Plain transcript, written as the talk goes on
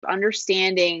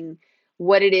understanding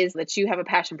what it is that you have a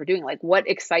passion for doing, like what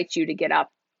excites you to get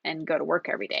up and go to work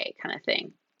every day kind of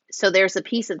thing. So there's a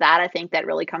piece of that I think that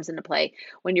really comes into play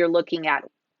when you're looking at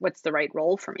what's the right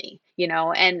role for me,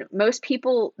 and most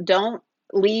people don't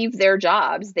leave their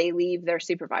jobs, they leave their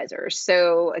supervisors.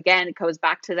 So again, it goes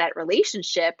back to that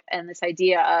relationship and this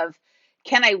idea of,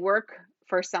 can I work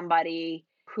for somebody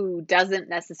who doesn't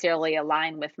necessarily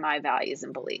align with my values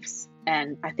and beliefs?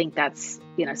 And I think that's,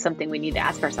 something we need to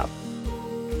ask ourselves.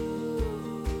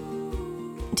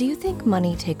 Do you think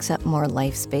money takes up more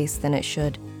life space than it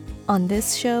should? On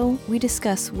this show, we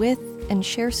discuss with and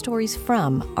share stories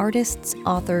from artists,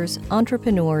 authors,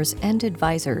 entrepreneurs, and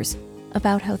advisors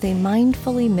about how they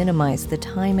mindfully minimize the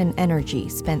time and energy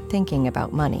spent thinking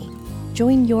about money.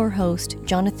 Join your host,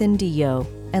 Jonathan Dio,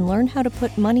 and learn how to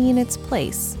put money in its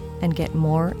place and get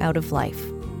more out of life.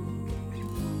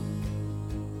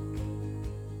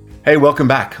 Hey, welcome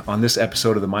back. On this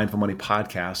episode of the Mindful Money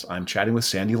Podcast, I'm chatting with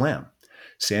Sandy Lamb.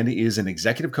 Sandy is an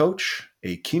executive coach,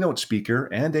 a keynote speaker,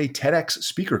 and a TEDx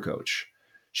speaker coach.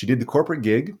 She did the corporate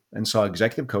gig and saw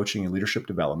executive coaching and leadership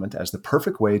development as the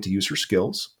perfect way to use her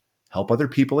skills, help other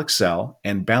people excel,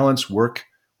 and balance work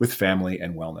with family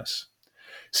and wellness.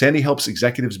 Sandy helps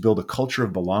executives build a culture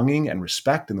of belonging and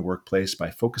respect in the workplace by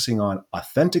focusing on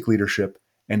authentic leadership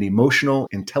and emotional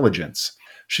intelligence.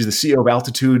 She's the CEO of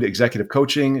Altitude Executive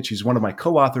Coaching, and she's one of my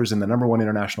co-authors in the #1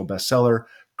 international bestseller,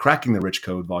 Cracking the Rich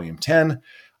Code, Volume 10.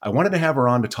 I wanted to have her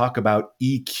on to talk about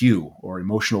EQ, or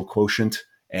emotional quotient,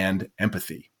 and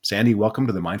empathy. Sandy, welcome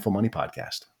to the Mindful Money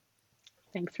Podcast.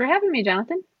 Thanks for having me,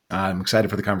 Jonathan. I'm excited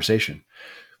for the conversation.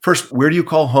 First, where do you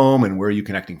call home and where are you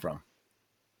connecting from?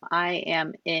 I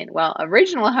am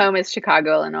original home is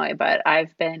Chicago, Illinois, but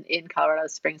I've been in Colorado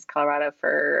Springs, Colorado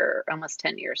for almost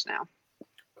 10 years now.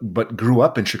 But grew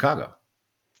up in Chicago.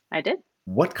 I did.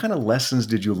 What kind of lessons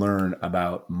did you learn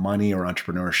about money or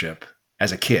entrepreneurship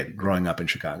as a kid growing up in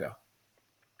Chicago?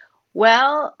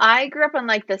 Well, I grew up on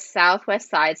the southwest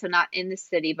side, so not in the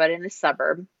city, but in the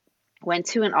suburb. Went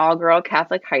to an all-girl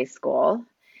Catholic high school.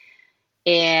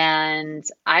 And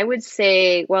I would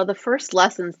say, the first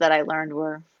lessons that I learned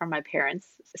were from my parents.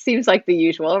 Seems like the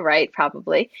usual, right?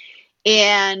 Probably.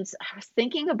 And I was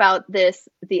thinking about this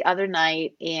the other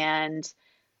night and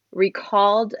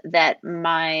recalled that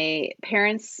my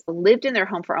parents lived in their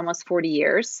home for almost 40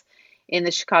 years in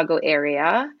the Chicago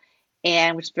area,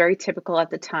 and which is very typical at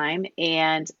the time.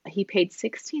 And he paid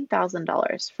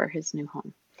 $16,000 for his new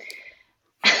home.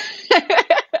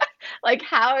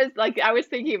 I was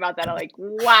thinking about that. I'm like,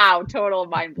 wow, total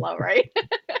mind blow, right?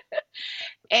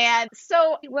 And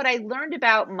so what I learned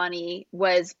about money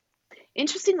was,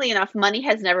 interestingly enough, money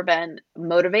has never been a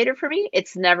motivator for me.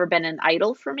 It's never been an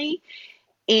idol for me.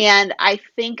 And I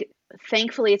think,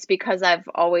 thankfully, it's because I've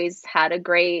always had a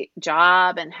great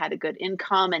job and had a good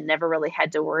income and never really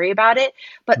had to worry about it.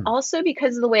 But also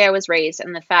because of the way I was raised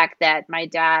and the fact that my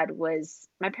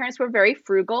parents were very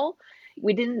frugal.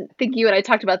 We didn't think you and I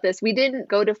talked about this. We didn't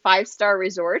go to 5-star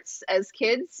resorts as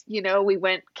kids. We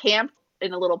went camped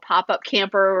in a little pop-up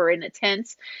camper or in a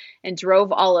tent and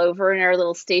drove all over in our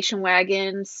little station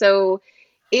wagon. So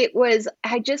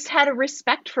I just had a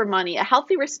respect for money, a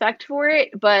healthy respect for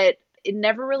it, but it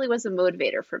never really was a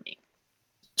motivator for me.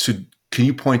 So can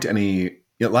you point to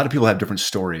a lot of people have different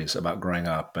stories about growing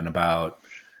up and about,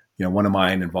 one of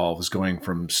mine involves going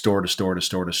from store to store to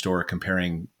store to store,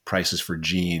 comparing prices for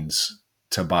jeans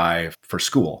to buy for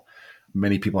school.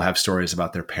 Many people have stories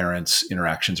about their parents'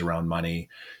 interactions around money.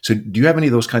 So do you have any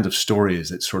of those kinds of stories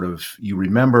that sort of you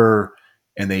remember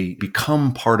and they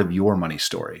become part of your money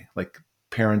story? Like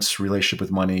parents' relationship with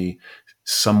money,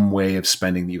 some way of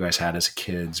spending that you guys had as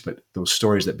kids, but those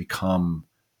stories that become,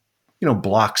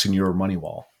 blocks in your money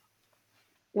wall.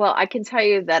 Well, I can tell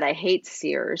you that I hate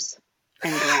Sears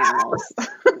and Granules.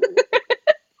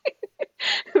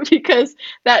 Because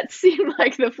that seemed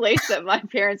like the place that my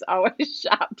parents always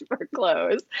shopped for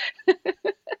clothes.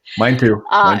 Mine too.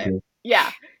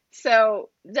 Yeah. So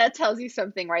that tells you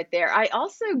something right there. I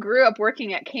also grew up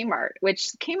working at Kmart,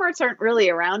 which Kmarts aren't really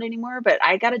around anymore, but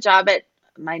I got a job at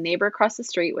my neighbor across the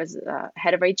street was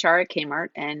head of HR at Kmart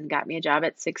and got me a job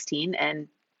at 16. And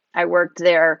I worked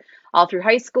there all through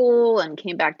high school and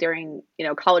came back during,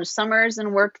 college summers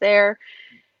and worked there.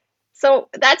 So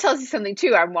that tells you something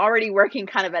too. I'm already working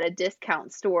kind of at a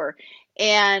discount store.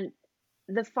 And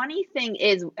the funny thing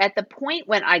is, at the point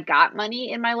when I got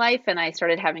money in my life and I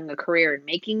started having a career in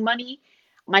making money,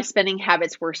 my spending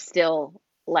habits were still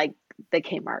like the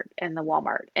Kmart and the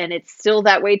Walmart. And it's still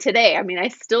that way today. I mean, I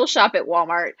still shop at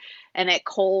Walmart and at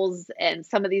Kohl's and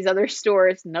some of these other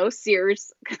stores. No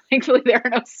Sears. Thankfully, there are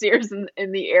no Sears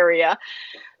in the area.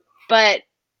 But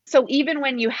So even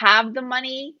when you have the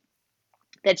money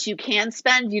that you can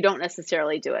spend, you don't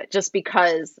necessarily do it just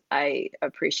because I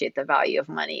appreciate the value of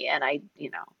money. And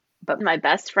but my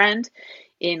best friend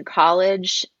in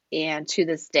college and to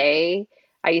this day,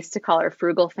 I used to call her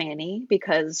Frugal Fanny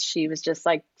because she was just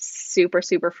like super,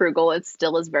 super frugal. It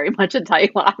still is very much a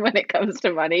Taiwan when it comes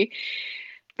to money.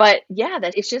 But yeah,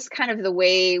 that it's just kind of the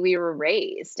way we were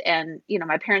raised. And,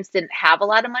 my parents didn't have a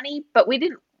lot of money, but we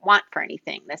didn't want for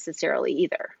anything necessarily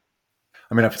either.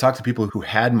 I mean, I've talked to people who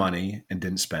had money and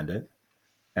didn't spend it.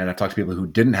 And I've talked to people who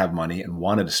didn't have money and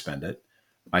wanted to spend it.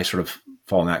 I sort of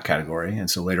fall in that category.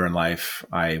 And so later in life,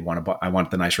 I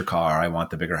want the nicer car. I want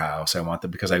the bigger house.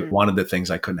 Because I wanted the things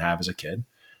I couldn't have as a kid.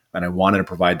 And I wanted to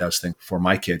provide those things for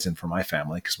my kids and for my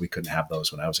family because we couldn't have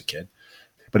those when I was a kid.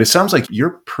 But it sounds like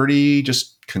you're pretty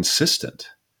just consistent.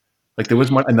 Like there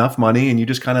was enough money and you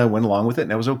just kind of went along with it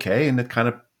and that was okay. And it kind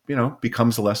of,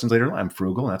 becomes the lessons later. I'm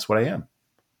frugal and that's what I am.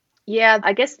 Yeah,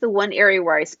 I guess the one area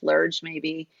where I splurged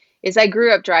maybe is I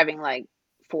grew up driving like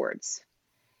Fords.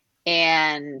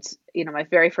 And, my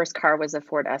very first car was a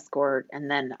Ford Escort. And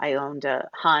then I owned a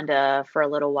Honda for a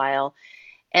little while.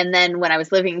 And then when I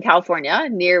was living in California,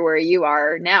 near where you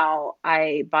are now,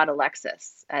 I bought a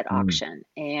Lexus at auction.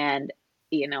 And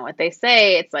you know what they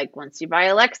say, it's like once you buy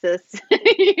a Lexus,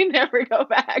 you never go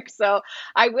back. So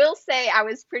I will say I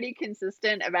was pretty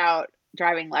consistent about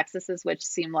driving Lexuses, which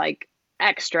seemed like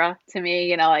extra to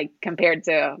me, like compared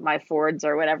to my Fords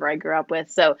or whatever I grew up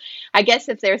with. So I guess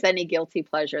if there's any guilty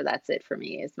pleasure, that's it for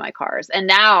me is my cars. And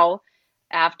now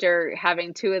after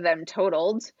having two of them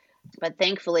totaled, but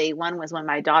thankfully one was when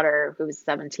my daughter, who was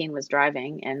 17, was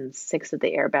driving and 6 of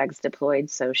the airbags deployed.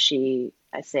 So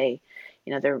I say,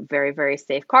 they're very, very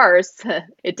safe cars.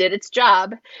 It did its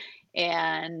job.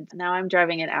 And now I'm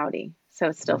driving an Audi. So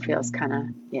it still feels kind of,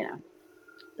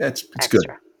 It's extra. Good.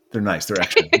 They're nice. They're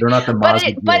extra. They're not the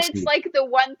Mazda but GLC. it's like the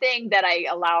one thing that I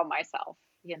allow myself,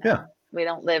 Yeah. We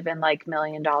don't live in like $1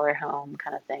 million home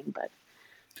kind of thing, but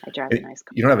I drive a nice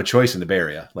car. You don't have a choice in the Bay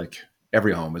Area. Like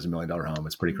every home is $1 million home.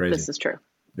 It's pretty crazy. This is true.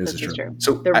 This is true.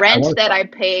 So the rent that I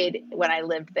paid when I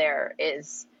lived there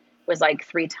was like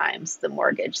 3 times the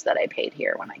mortgage that I paid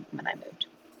here when I moved.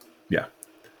 Yeah.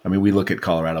 I mean, we look at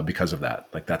Colorado because of that.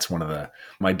 Like that's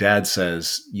my dad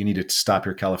says you need to stop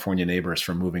your California neighbors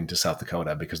from moving to South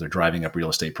Dakota because they're driving up real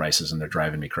estate prices and they're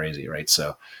driving me crazy. Right.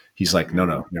 So he's like,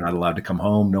 no, you're not allowed to come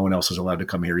home. No one else is allowed to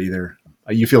come here either.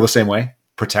 You feel the same way?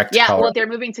 Protect Colorado. Well, they're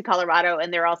moving to Colorado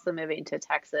and they're also moving to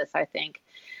Texas, I think,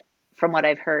 from what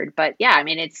I've heard. But yeah, I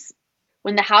mean, it's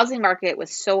when the housing market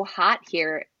was so hot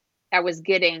here, I was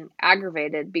getting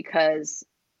aggravated because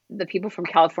the people from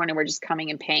California were just coming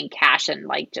and paying cash and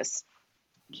like just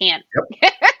can't.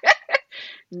 Yep.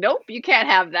 Nope, you can't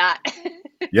have that.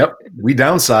 Yep. We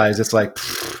downsize. It's like,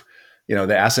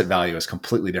 the asset value is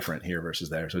completely different here versus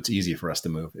there. So it's easy for us to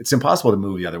move. It's impossible to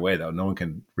move the other way though. No one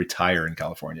can retire in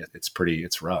California.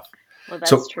 It's rough. Well,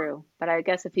 that's true. But I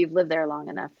guess if you've lived there long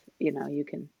enough, you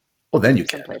can. Well, then you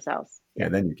can. Someplace else. Yeah,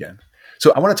 then you can.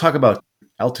 So I want to talk about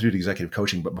Altitude Executive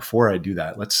Coaching, but before I do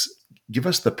that, let's give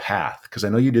us the path, because I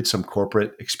know you did some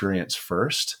corporate experience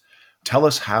first. Tell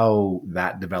us how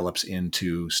that develops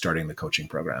into starting the coaching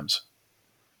programs.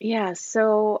 Yeah,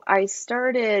 so I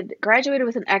graduated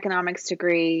with an economics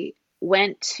degree,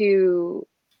 went to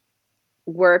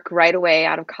work right away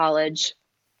out of college.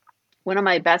 One of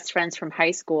my best friends from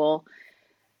high school,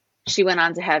 she went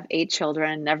on to have 8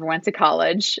 children, never went to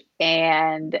college,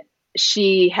 and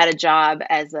she had a job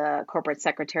as a corporate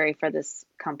secretary for this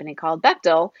company called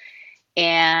Bechtel.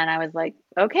 And I was like,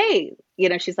 okay,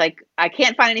 she's like, I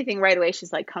can't find anything right away.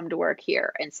 She's like, come to work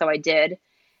here. And so I did.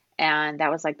 And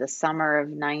that was like the summer of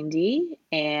 90.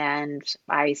 And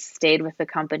I stayed with the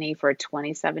company for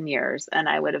 27 years. And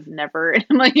I would have never in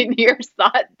a million years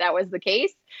thought that was the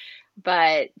case.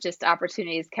 But just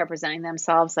opportunities kept presenting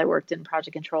themselves. I worked in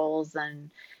project controls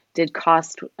and did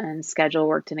cost and schedule,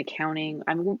 worked in accounting.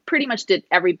 I pretty much did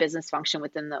every business function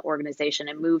within the organization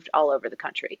and moved all over the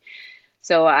country.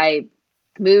 So I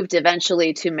moved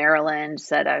eventually to Maryland,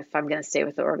 said if I'm going to stay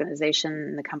with the organization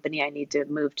and the company, I need to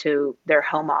move to their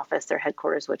home office, their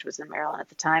headquarters, which was in Maryland at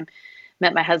the time.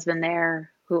 Met my husband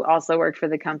there, who also worked for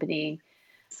the company.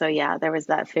 So yeah, there was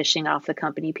that fishing off the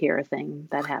company pier thing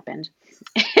that happened.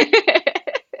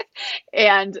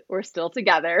 And we're still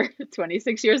together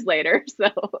 26 years later. So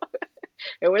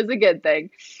it was a good thing.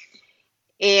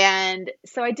 And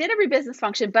so I did every business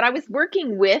function, but I was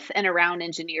working with and around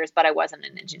engineers, but I wasn't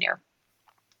an engineer.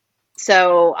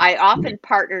 So I often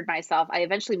partnered myself. I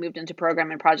eventually moved into program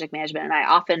and project management, and I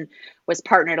often was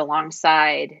partnered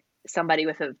alongside somebody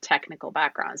with a technical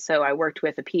background. So I worked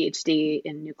with a PhD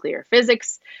in nuclear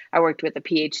physics. I worked with a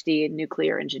PhD in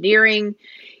nuclear engineering.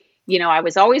 I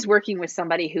was always working with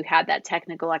somebody who had that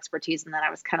technical expertise, and then I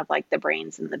was kind of like the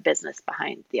brains and the business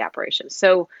behind the operation.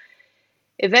 So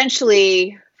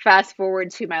eventually, fast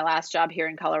forward to my last job here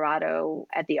in Colorado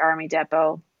at the Army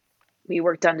Depot, we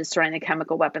worked on destroying the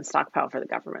chemical weapons stockpile for the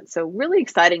government. So really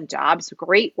exciting jobs,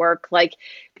 great work. Like,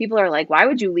 people are like, why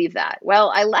would you leave that?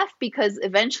 Well, I left because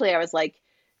eventually I was like,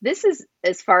 this is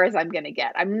as far as I'm going to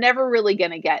get. I'm never really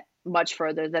going to get much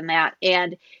further than that.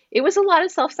 And it was a lot of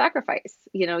self-sacrifice.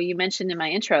 You mentioned in my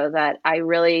intro that I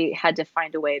really had to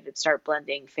find a way to start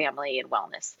blending family and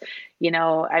wellness.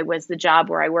 I was the job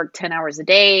where I worked 10 hours a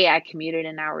day. I commuted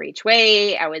an hour each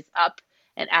way. I was up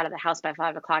and out of the house by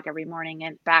 5 o'clock every morning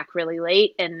and back really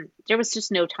late. And there was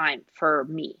just no time for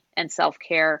me and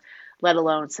self-care, let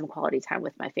alone some quality time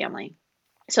with my family.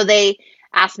 So they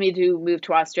asked me to move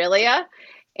to Australia,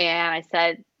 and I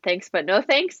said, thanks, but no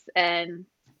thanks, and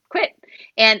quit.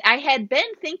 And I had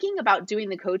been thinking about doing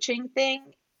the coaching thing,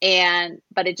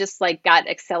 but it just like got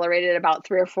accelerated about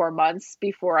 3 or 4 months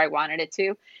before I wanted it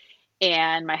to.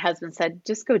 And my husband said,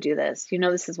 just go do this.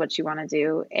 This is what you want to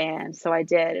do. And so I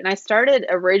did. And I started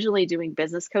originally doing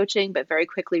business coaching, but very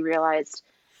quickly realized,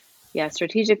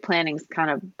 strategic planning is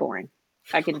kind of boring.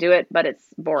 I can do it, but it's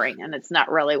boring and it's not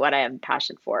really what I have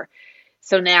passion for.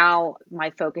 So now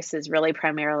my focus is really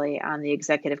primarily on the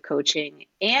executive coaching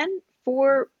and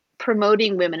for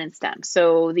promoting women in STEM.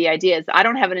 So the idea is I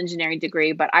don't have an engineering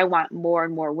degree, but I want more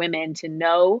and more women to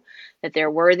know that they're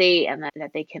worthy and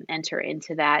that they can enter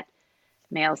into that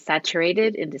male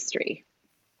saturated industry,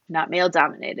 not male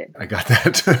dominated. I got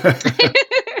that.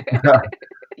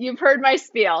 You've heard my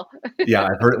spiel. Yeah,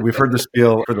 we've heard the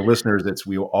spiel. For the listeners,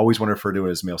 we always want to refer to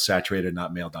it as male saturated,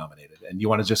 not male dominated. And you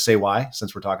want to just say why,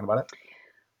 since we're talking about it?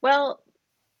 Well,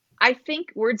 I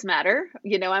think words matter.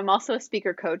 I'm also a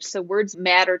speaker coach, so words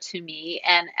matter to me.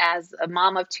 And as a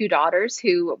mom of 2 daughters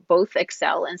who both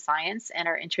excel in science and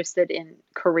are interested in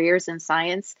careers in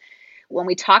science, when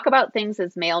we talk about things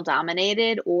as male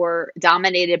dominated or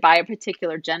dominated by a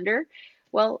particular gender,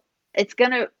 well, it's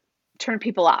going to turn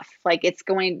people off. Like,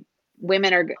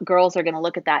 women or girls are going to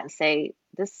look at that and say,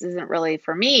 this isn't really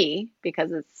for me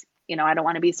because it's, I don't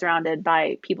want to be surrounded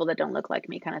by people that don't look like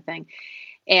me, kind of thing.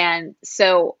 And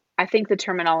so I think the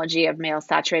terminology of male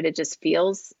saturated just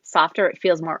feels softer. It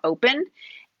feels more open,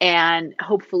 and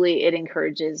hopefully it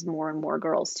encourages more and more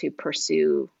girls to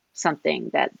pursue something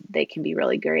that they can be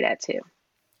really great at too.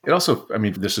 It also, I'm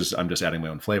just adding my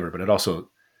own flavor, but it also,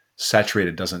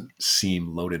 saturated doesn't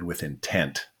seem loaded with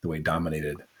intent the way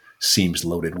dominated seems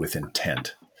loaded with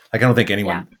intent. Like, I don't think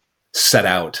anyone set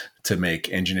out to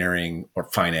make engineering or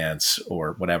finance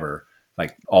or whatever,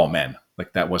 like, all men.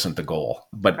 Like, that wasn't the goal,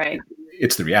 but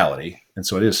it's the reality. And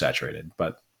so it is saturated,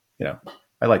 but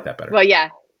I like that better. Well, yeah,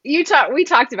 we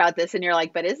talked about this and you're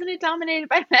like, but isn't it dominated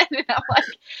by men? And I'm like,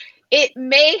 it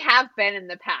may have been in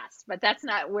the past, but that's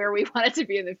not where we want it to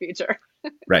be in the future.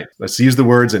 Right. Let's use the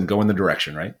words and go in the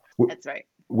direction, right? That's right.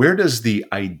 Where does the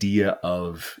idea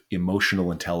of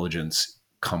emotional intelligence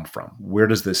come from? Where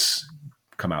does this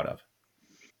come out of?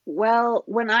 Well,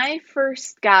 when I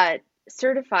first got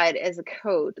certified as a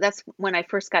coach, that's when I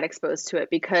first got exposed to it,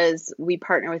 because we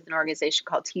partner with an organization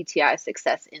called TTI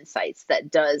Success Insights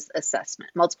that does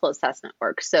multiple assessment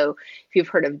work. So if you've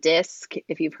heard of DISC,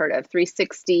 if you've heard of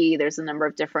 360, there's a number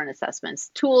of different assessments,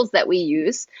 tools that we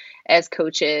use as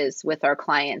coaches with our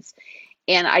clients.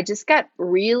 And I just got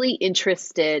really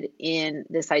interested in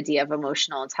this idea of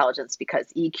emotional intelligence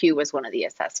because EQ was one of the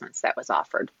assessments that was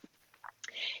offered.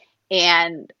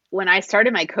 And when I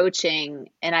started my coaching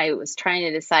and I was trying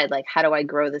to decide, like, how do I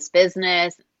grow this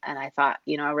business? And I thought,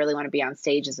 I really want to be on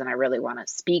stages and I really want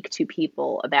to speak to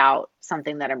people about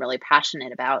something that I'm really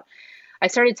passionate about. I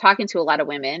started talking to a lot of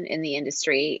women in the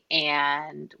industry.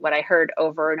 And what I heard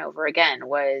over and over again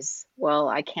was, well,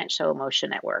 I can't show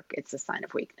emotion at work. It's a sign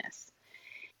of weakness.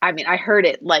 I mean, I heard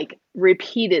it like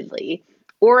repeatedly,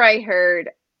 or I heard,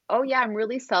 oh yeah, I'm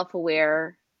really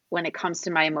self-aware. When it comes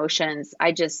to my emotions,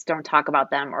 I just don't talk about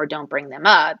them or don't bring them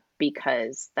up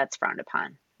because that's frowned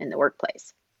upon in the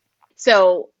workplace.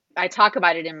 So I talk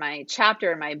about it in my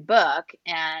chapter in my book,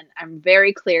 and I'm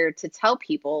very clear to tell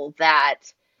people that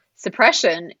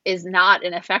suppression is not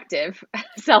an effective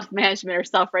self-management or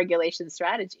self-regulation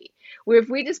strategy. Where if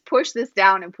we just push this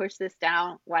down and push this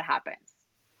down, what happens?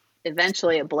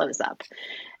 Eventually it blows up.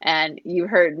 And you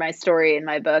heard my story in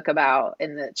my book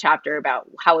in the chapter about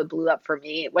how it blew up for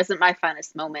me. It wasn't my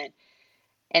funnest moment.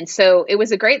 And so it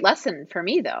was a great lesson for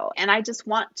me though. And I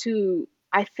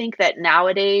think that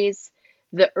nowadays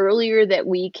the earlier that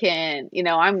we can,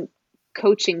 I'm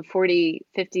coaching 40,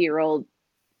 50-year-old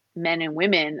men and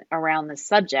women around this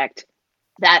subject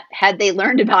that had they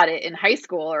learned about it in high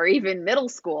school or even middle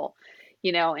school,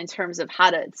 in terms of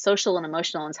how to social and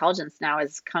emotional intelligence now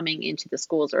is coming into the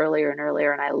schools earlier and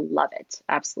earlier. And I love it.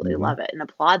 Absolutely Hmm. love it and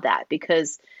applaud that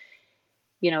because,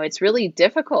 it's really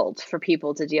difficult for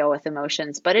people to deal with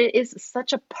emotions, but it is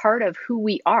such a part of who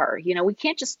we are. We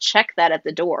can't just check that at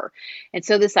the door. And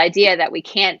so this idea that we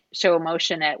can't show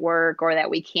emotion at work or that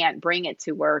we can't bring it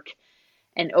to work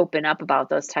and open up about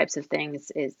those types of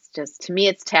things is just, to me,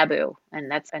 it's taboo. And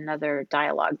that's another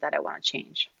dialogue that I want to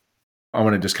change. I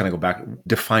want to just kind of go back,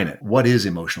 define it. What is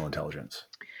emotional intelligence?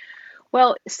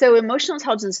 Well, so emotional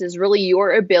intelligence is really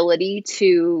your ability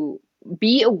to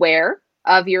be aware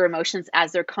of your emotions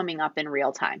as they're coming up in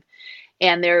real time.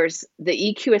 And there's the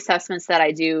EQ assessments that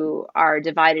I do are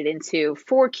divided into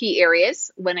 4 key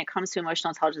areas when it comes to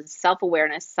emotional intelligence: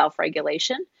 self-awareness,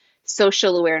 self-regulation,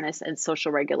 social awareness, and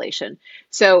social regulation.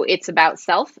 So it's about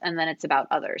self and then it's about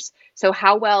others. So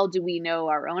how well do we know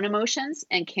our own emotions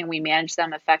and can we manage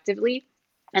them effectively?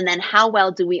 And then how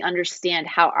well do we understand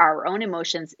how our own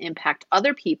emotions impact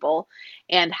other people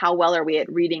and how well are we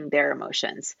at reading their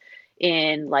emotions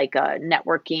in like a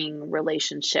networking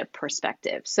relationship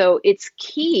perspective. So it's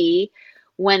key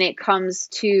when it comes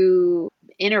to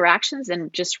interactions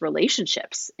and just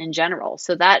relationships in general.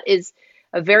 So that is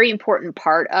a very important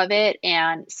part of it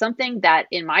and something that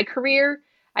in my career,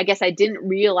 I guess I didn't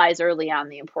realize early on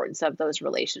the importance of those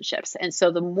relationships. And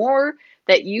so the more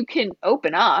that you can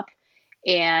open up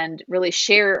and really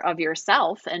share of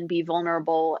yourself and be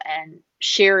vulnerable and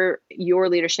share your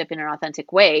leadership in an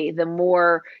authentic way, the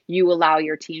more you allow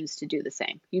your teams to do the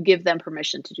same. You give them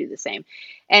permission to do the same.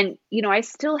 And, I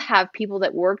still have people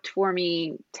that worked for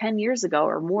me 10 years ago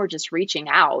or more just reaching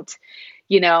out,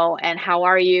 and how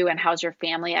are you and how's your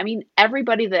family? I mean,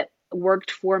 everybody that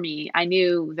worked for me, I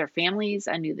knew their families,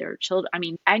 I knew their children. I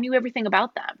mean, I knew everything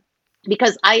about them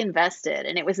because I invested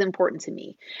and it was important to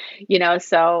me,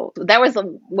 so that was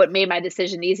what made my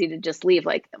decision easy to just leave.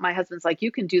 Like my husband's like,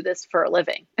 you can do this for a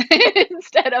living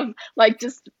instead of like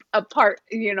just a part,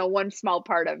 one small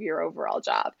part of your overall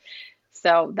job.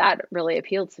 So that really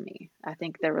appealed to me. I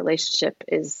think the relationship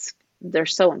they're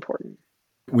so important.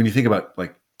 When you think about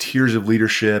like tiers of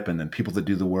leadership and then people that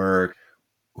do the work,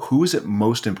 who is it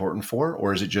most important for?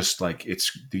 Or is it just like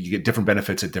you get different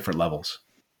benefits at different levels?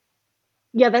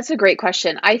 Yeah, that's a great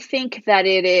question. I think that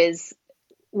it is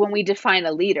when we define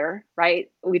a leader, right?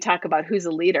 We talk about who's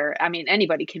a leader. I mean,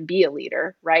 anybody can be a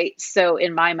leader, right? So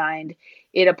in my mind,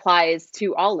 it applies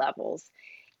to all levels.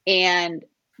 And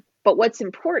but what's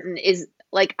important is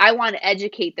like I want to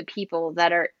educate the people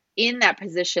that are in that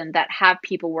position that have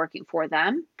people working for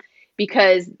them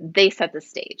because they set the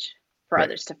stage for Right.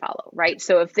 others to follow, right?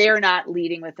 So if they're not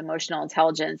leading with emotional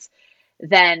intelligence,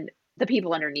 then the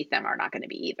people underneath them are not going to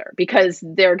be either because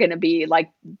they're going to be like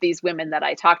these women that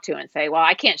I talk to and say, well,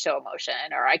 I can't show emotion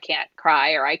or I can't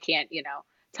cry or I can't,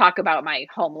 talk about my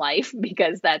home life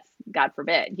because that's God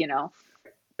forbid.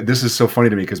 This is so funny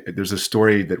to me because there's a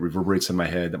story that reverberates in my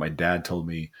head that my dad told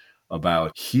me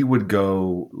about. He would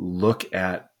go look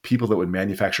at people that would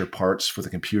manufacture parts for the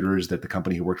computers that the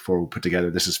company he worked for would put together.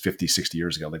 This is 50, 60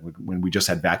 years ago, like when we just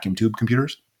had vacuum tube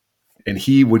computers. And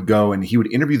he would go and he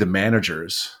would interview the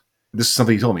managers. This is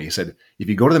something he told me. He said, if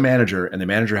you go to the manager and the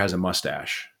manager has a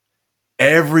mustache,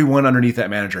 everyone underneath that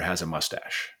manager has a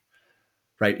mustache,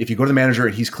 right? If you go to the manager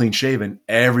and he's clean shaven,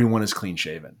 everyone is clean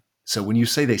shaven. So when you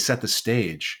say they set the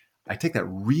stage, I take that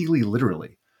really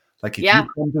literally. Like if you Yeah.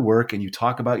 come to work and you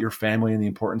talk about your family and the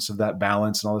importance of that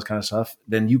balance and all this kind of stuff,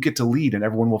 then you get to lead and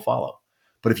everyone will follow.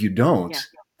 But if you don't, Yeah.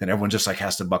 then everyone just like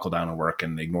has to buckle down and work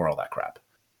and ignore all that crap.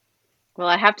 Well,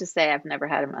 I have to say I've never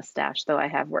had a mustache, though I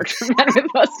have worked for men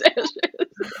with mustaches.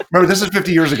 Remember, this is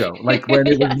 50 years ago, like when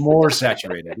it was Yes. more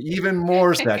saturated, even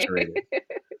more saturated.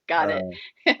 Got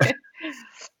it.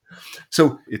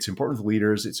 So it's important for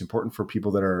leaders. It's important for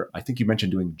people that are, I think you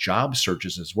mentioned doing job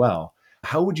searches as well.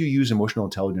 How would you use emotional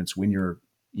intelligence when you're,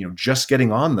 just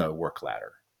getting on the work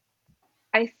ladder?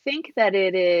 I think that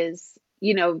it is,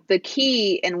 the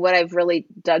key and what I've really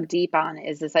dug deep on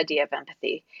is this idea of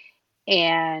empathy.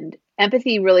 And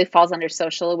empathy really falls under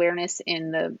social awareness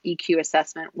in the EQ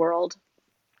assessment world.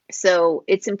 So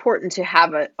it's important to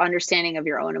have an understanding of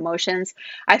your own emotions.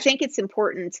 I think it's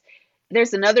important.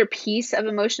 There's another piece of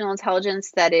emotional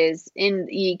intelligence that is in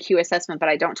the EQ assessment, but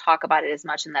I don't talk about it as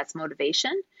much, and that's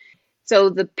motivation.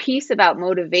 So the piece about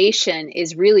motivation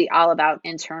is really all about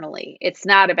internally. It's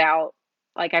not about,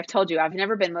 like I've told you, I've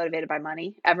never been motivated by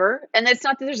money ever. And it's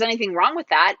not that there's anything wrong with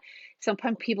that. Some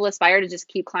people aspire to just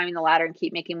keep climbing the ladder and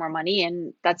keep making more money,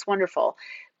 and that's wonderful.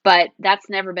 But that's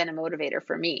never been a motivator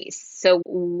for me. So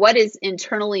what is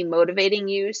internally motivating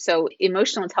you? So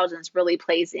emotional intelligence really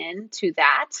plays into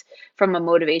that from a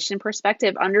motivation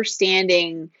perspective,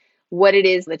 understanding what it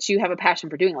is that you have a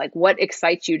passion for doing, like what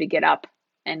excites you to get up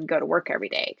and go to work every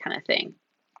day kind of thing.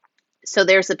 So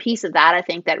there's a piece of that I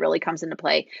think that really comes into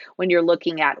play when you're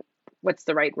looking at what's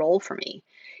the right role for me,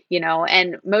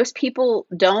 and most people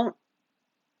don't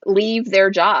leave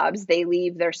their jobs, they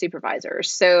leave their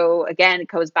supervisors. So again, it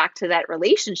goes back to that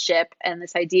relationship and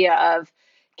this idea of,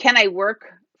 can I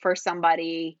work for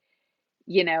somebody,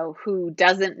 who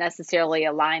doesn't necessarily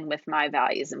align with my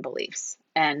values and beliefs?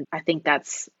 And I think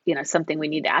that's, something we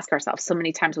need to ask ourselves. So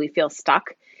many times we feel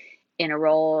stuck in a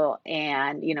role,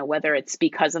 and, whether it's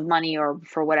because of money or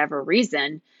for whatever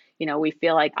reason, we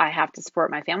feel like I have to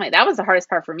support my family. That was the hardest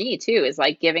part for me too, is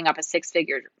like giving up a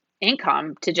 6-figure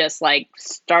income to just like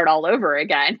start all over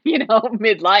again,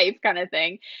 midlife kind of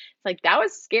thing. It's like, that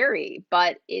was scary,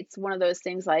 but it's one of those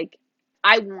things like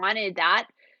I wanted that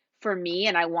for me,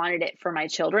 and I wanted it for my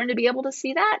children to be able to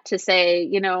see that, to say,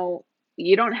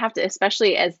 you don't have to,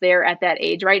 especially as they're at that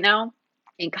age right now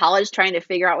in college, trying to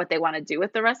figure out what they want to do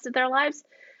with the rest of their lives.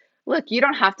 Look, you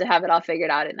don't have to have it all figured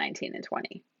out at 19 and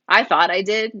 20. I thought I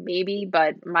did, maybe,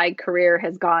 but my career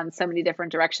has gone so many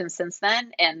different directions since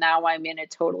then, and now I'm in a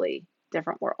totally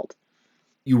different world.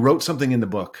 You wrote something in the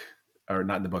book, or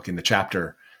not in the book, in the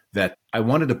chapter, that I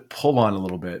wanted to pull on a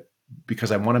little bit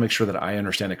because I want to make sure that I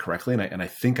understand it correctly, and I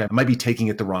think I might be taking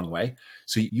it the wrong way.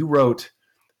 So you wrote,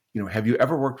 have you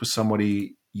ever worked with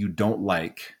somebody you don't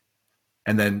like?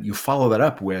 And then you follow that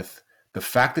up with, the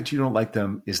fact that you don't like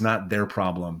them is not their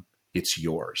problem, it's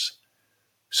yours.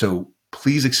 So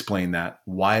please explain that.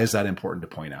 Why is that important to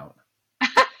point out?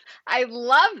 I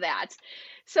love that.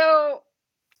 So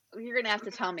you're going to have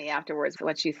to tell me afterwards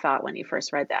what you thought when you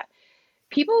first read that.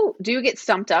 People do get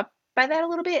stumped up by that a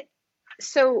little bit.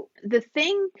 So the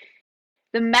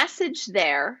message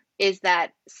there is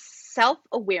that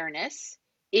self-awareness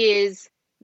is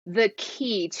the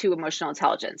key to emotional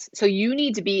intelligence. So you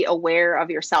need to be aware of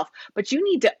yourself, but you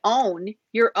need to own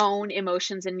your own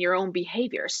emotions and your own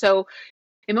behavior. So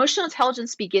emotional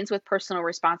intelligence begins with personal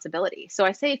responsibility. So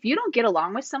I say, if you don't get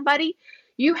along with somebody,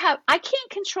 I can't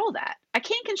control that. I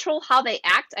can't control how they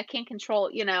act. I can't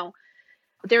control,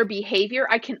 their behavior.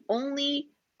 I can only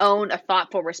own a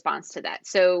thoughtful response to that.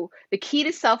 So the key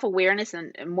to self-awareness,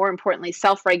 and more importantly,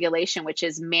 self-regulation, which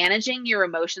is managing your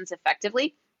emotions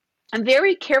effectively. I'm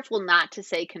very careful not to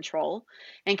say control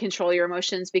your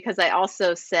emotions, because I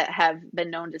also have been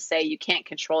known to say you can't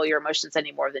control your emotions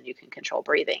any more than you can control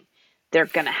breathing. They're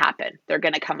going to happen. They're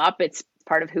going to come up. It's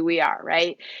part of who we are,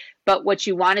 right? But what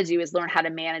you want to do is learn how to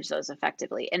manage those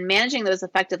effectively. And managing those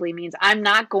effectively means I'm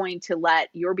not going to let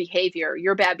your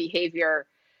bad behavior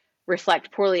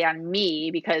reflect poorly on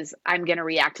me, because I'm going to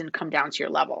react and come down to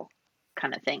your level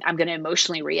kind of thing. I'm going to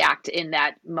emotionally react in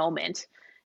that moment.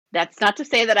 That's not to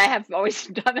say that I have always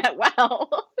done that well.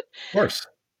 Of course.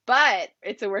 But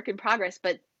it's a work in progress.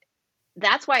 But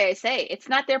that's why I say it's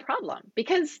not their problem,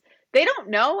 because they don't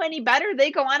know any better.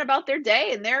 They go on about their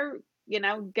day, and they're,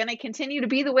 going to continue to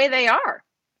be the way they are.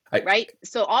 Right.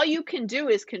 So all you can do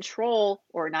is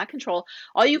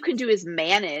all you can do is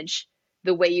manage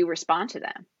the way you respond to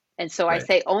them. And so I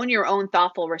say, own your own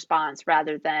thoughtful response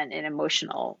rather than an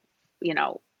emotional,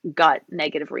 gut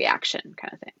negative reaction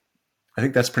kind of thing. I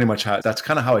think that's pretty much that's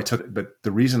kind of how I took it. But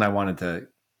the reason I wanted to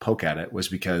poke at it was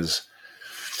because,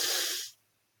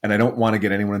 and I don't want to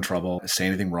get anyone in trouble, say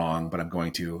anything wrong, but I'm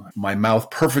going to. My mouth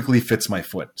perfectly fits my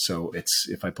foot. So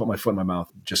if I put my foot in my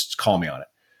mouth, just call me on it.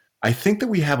 I think that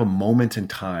we have a moment in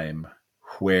time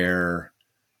where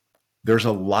there's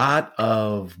a lot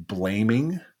of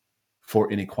blaming for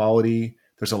inequality.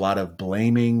 There's a lot of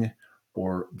blaming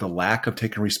or the lack of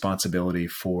taking responsibility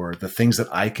for the things that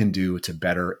I can do to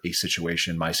better a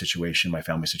situation, my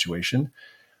family situation.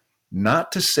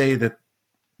 Not to say that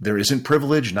there isn't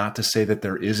privilege, not to say that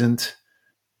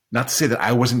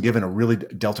I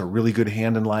wasn't dealt a really good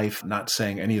hand in life, not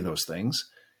saying any of those things.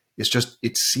 It's just,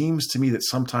 it seems to me that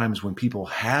sometimes when people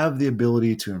have the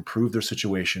ability to improve their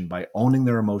situation by owning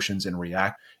their emotions and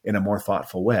react in a more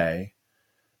thoughtful way,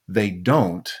 they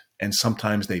don't. And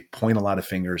sometimes they point a lot of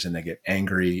fingers and they get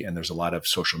angry, and there's a lot of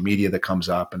social media that comes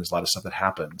up, and there's a lot of stuff that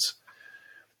happens.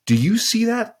 Do you see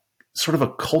that sort of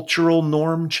a cultural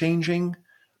norm changing?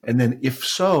 And then if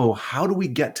so, how do we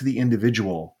get to the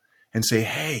individual and say,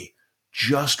 hey,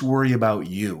 just worry about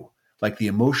you? Like the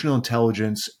emotional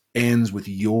intelligence ends with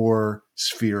your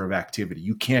sphere of activity.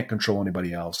 You can't control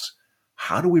anybody else.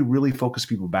 how do we really focus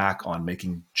people back on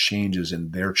making changes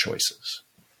in their choices?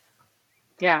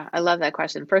 Yeah, I love that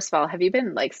question. First of all, have you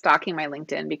been like stalking my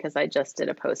LinkedIn? Because I just did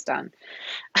a post on,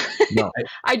 No.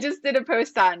 I just did a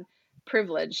post on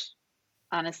privilege,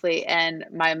 honestly, and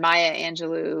my Maya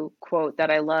Angelou quote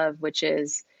that I love, which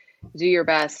is, do your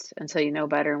best until you know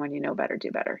better. And when you know better,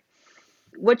 do better.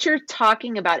 What you're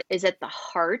talking about is at the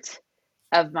heart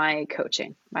of my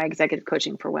coaching, my executive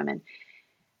coaching for women.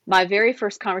 My very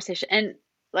first conversation, and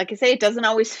like I say, it doesn't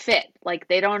always fit. Like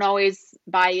they don't always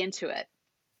buy into it.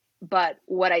 But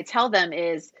what I tell them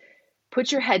is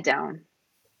put your head down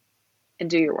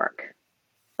and do your work.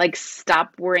 Like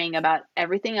stop worrying about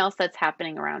everything else that's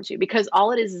happening around you, because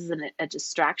all it is a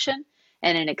distraction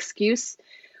and an excuse.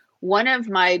 One of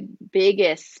my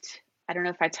biggest, I don't know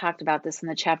if I talked about this in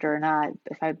the chapter or not,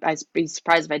 I'd be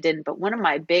surprised if I didn't, but one of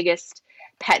my biggest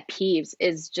pet peeves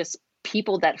is just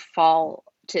people that fall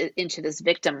into this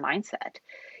victim mindset.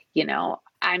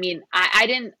 I mean, I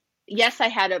didn't, yes, I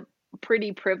had a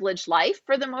pretty privileged life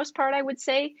for the most part, I would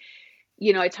say.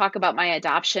 I talk about my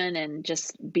adoption and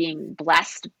just being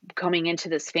blessed coming into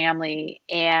this family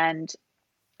and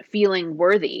feeling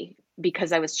worthy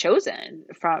because I was chosen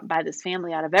by this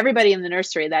family out of everybody in the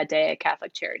nursery that day at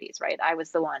Catholic Charities, right? I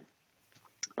was the one,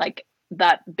 like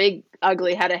that big,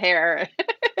 ugly head of hair.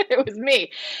 It was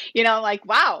me, like,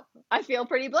 wow, I feel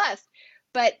pretty blessed.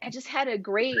 But I just had a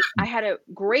great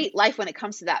life when it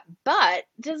comes to that. But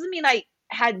it doesn't mean I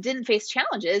didn't face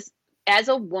challenges as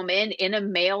a woman in a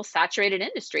male saturated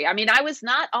industry. I mean, I was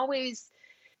not always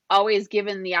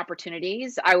given the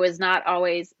opportunities. I was not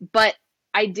always, but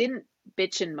I didn't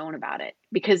bitch and moan about it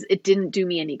because it didn't do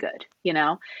me any good.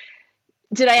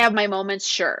 Did I have my moments?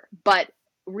 Sure. But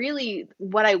really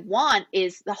what I want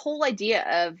is the whole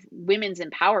idea of women's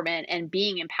empowerment and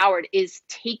being empowered is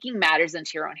taking matters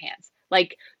into your own hands.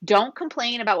 Like, don't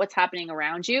complain about what's happening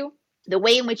around you. The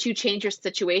way in which you change your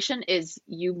situation is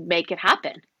you make it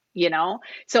happen.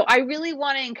 So I really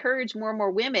want to encourage more and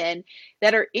more women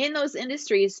that are in those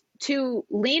industries to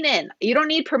lean in. You don't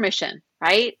need permission,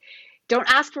 right? Don't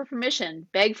ask for permission,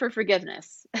 beg for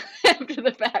forgiveness after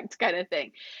the fact kind of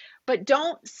thing. But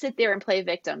don't sit there and play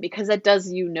victim, because that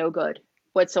does you no good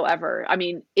whatsoever. I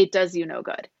mean, it does you no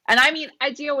good. And I mean,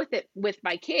 I deal with it with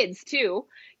my kids too.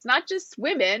 It's not just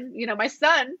women. My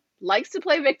son likes to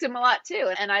play victim a lot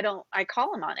too. And I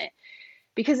call him on it,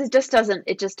 because it just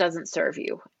doesn't serve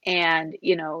you. And,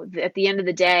 at the end of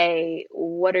the day,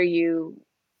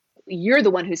 you're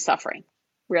the one who's suffering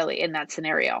really in that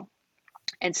scenario.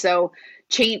 And so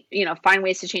find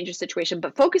ways to change your situation,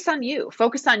 but focus on you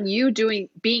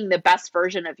being the best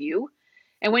version of you.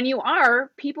 And when you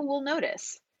are, people will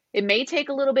notice. It may take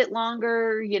a little bit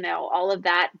longer, all of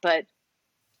that, but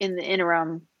in the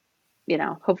interim,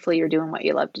 hopefully you're doing what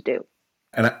you love to do.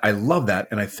 And I love that.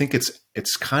 And I think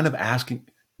it's kind of asking,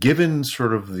 given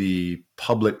sort of the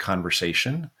public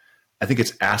conversation, I think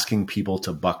it's asking people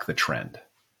to buck the trend.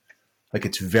 Like,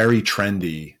 it's very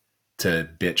trendy to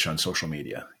bitch on social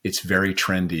media. It's very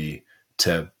trendy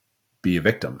to be a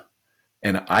victim.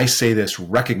 And I say this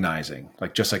recognizing,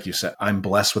 like, just like you said, I'm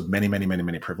blessed with many, many, many,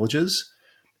 many privileges.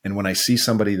 And when I see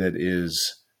somebody that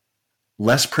is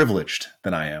less privileged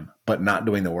than I am, but not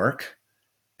doing the work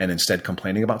and instead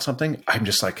complaining about something, I'm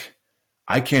just like,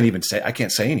 I can't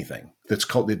say anything.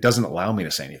 It doesn't allow me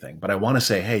to say anything, but I want to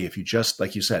say, hey, if you just,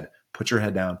 like you said, put your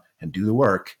head down and do the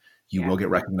work, you will get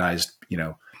recognized.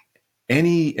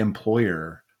 Any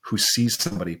employer who sees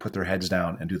somebody put their heads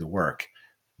down and do the work,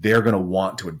 they're going to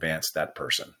want to advance that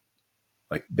person.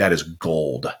 Like, that is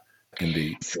gold. And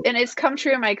it's come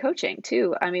true in my coaching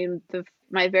too. I mean,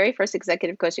 my very first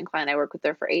executive coaching client, I worked with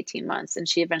her for 18 months and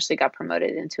she eventually got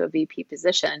promoted into a VP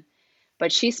position.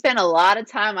 But she spent a lot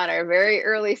of time on our very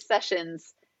early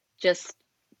sessions just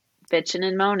bitching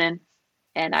and moaning.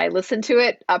 And I listened to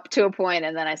it up to a point,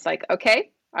 and then I was like,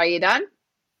 okay, are you done?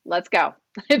 Let's go.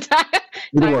 Time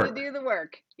to do the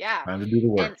work. Yeah. Time to do the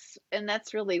work. And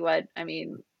that's really what, I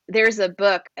mean, there's a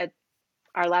book at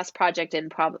our last project in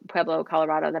Pueblo,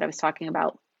 Colorado that I was talking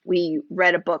about. We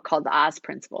read a book called The Oz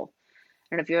Principle.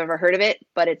 I don't know if you've ever heard of it,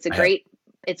 but it's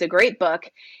a great book.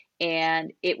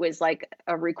 And it was like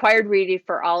a required reading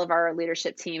for all of our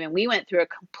leadership team. And we went through a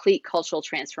complete cultural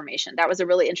transformation. That was a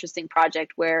really interesting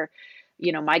project where,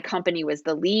 my company was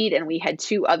the lead and we had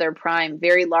two other prime,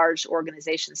 very large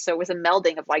organizations. So it was a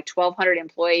melding of like 1,200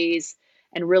 employees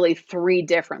and really 3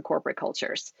 different corporate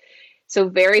cultures. So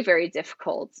very, very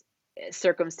difficult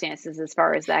circumstances as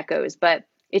far as that goes. But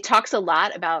it talks a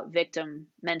lot about victim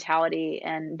mentality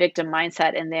and victim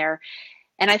mindset in there.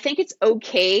 And I think it's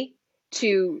okay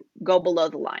to go below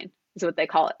the line. is what they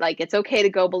call it. Like, it's okay to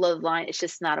go below the line. It's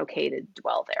just not okay to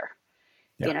dwell there.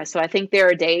 Yeah. So I think there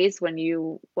are days when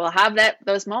you will have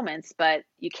those moments, but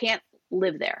you can't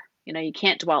live there. You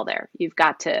can't dwell there. You've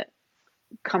got to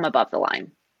come above the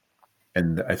line.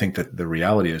 And I think that the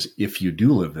reality is, if you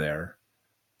do live there,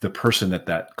 the person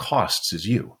that costs is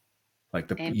you.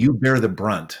 Like you bear the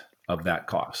brunt of that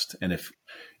cost. And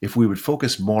if we would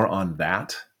focus more on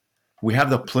that, we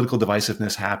have the political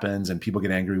divisiveness happens and people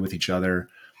get angry with each other.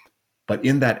 But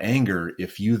in that anger,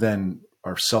 if you then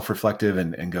are self-reflective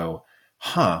and go,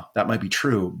 that might be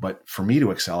true, but for me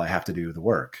to excel, I have to do the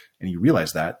work. And you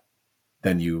realize that,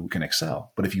 then you can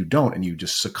excel. But if you don't, and you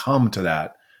just succumb to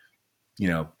that,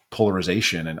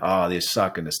 polarization and, they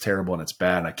suck and it's terrible and it's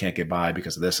bad and I can't get by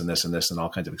because of this and this and this and all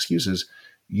kinds of excuses,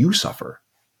 you suffer.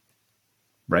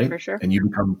 Right? For sure. And you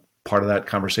become part of that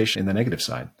conversation in the negative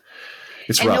side.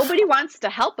 It's rough. Nobody wants to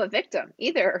help a victim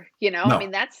either. No. I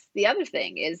mean, that's the other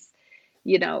thing is,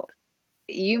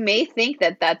 you may think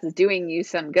that that's doing you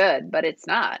some good, but it's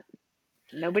not.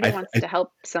 Nobody wants to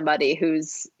help somebody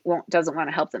doesn't want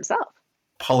to help themselves.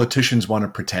 Politicians want to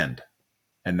pretend,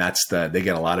 and they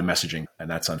get a lot of messaging, and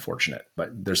that's unfortunate.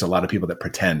 But there's a lot of people that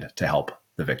pretend to help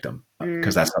the victim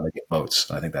because that's how they get votes.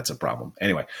 I think that's a problem.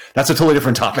 Anyway, that's a totally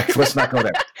different topic. Let's not go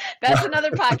there. That's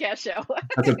another podcast show.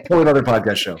 That's a totally other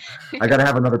podcast show. I got to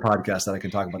have another podcast that I can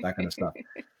talk about that kind of stuff.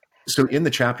 So in the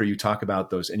chapter, you talk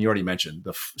about those, and you already mentioned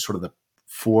the sort of the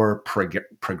 4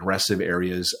 progressive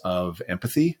areas of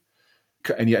empathy.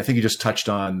 And I think you just touched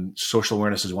on social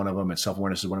awareness is one of them and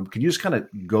self-awareness is one of them. Can you just kind of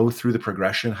go through the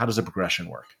progression? How does the progression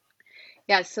work?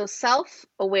 Yeah. So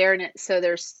self-awareness. So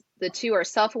there's the two are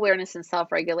self-awareness and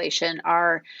self-regulation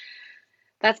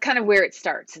that's kind of where it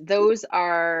starts. Those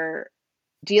are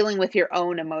dealing with your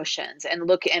own emotions and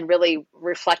really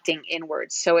reflecting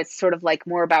inwards. So it's sort of like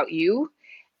more about you.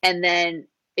 And then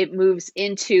it moves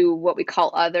into what we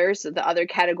call others, the other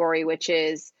category, which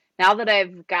is now that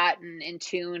I've gotten in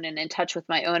tune and in touch with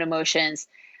my own emotions,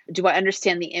 do I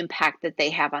understand the impact that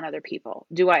they have on other people?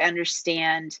 Do I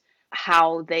understand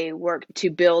how they work to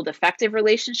build effective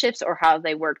relationships or how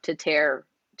they work to tear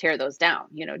those down,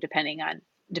 depending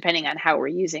on how we're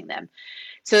using them.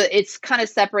 So it's kind of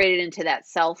separated into that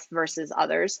self versus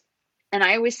others. And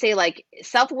I always say, like,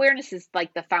 self-awareness is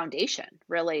like the foundation,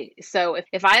 really. So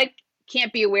if I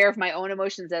can't be aware of my own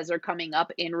emotions as they're coming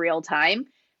up in real time,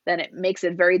 then it makes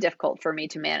it very difficult for me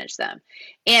to manage them.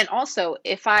 And also,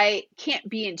 if I can't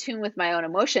be in tune with my own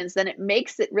emotions, then it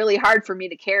makes it really hard for me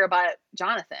to care about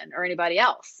Jonathan or anybody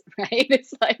else, right?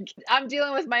 It's like I'm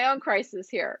dealing with my own crisis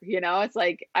here. It's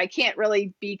like I can't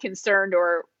really be concerned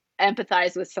or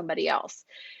empathize with somebody else.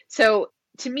 So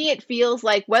to me, it feels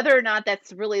like, whether or not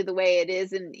that's really the way it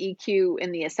is in EQ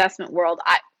in the assessment world,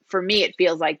 for me, it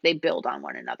feels like they build on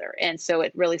one another. And so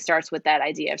it really starts with that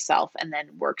idea of self and then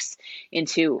works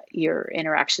into your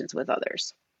interactions with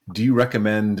others. Do you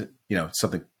recommend,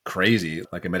 something crazy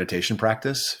like a meditation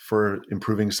practice for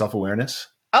improving self-awareness?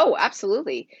 Oh,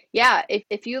 absolutely. Yeah.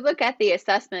 If you look at the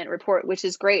assessment report, which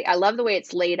is great, I love the way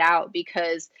it's laid out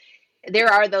because there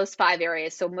are those 5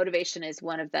 areas. So motivation is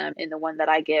one of them in the one that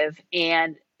I give.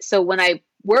 And so when I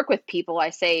work with people,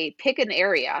 I say, pick an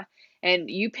area.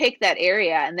 And you pick that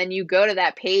area and then you go to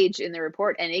that page in the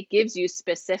report and it gives you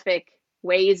specific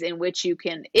ways in which you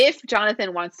can, if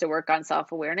Jonathan wants to work on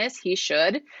self-awareness, he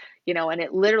should,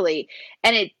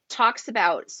 and it talks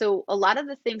about, so a lot of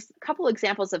the things, a couple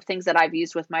examples of things that I've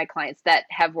used with my clients that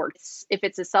have worked. If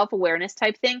it's a self-awareness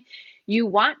type thing, you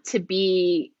want to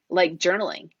be like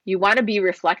journaling. You want to be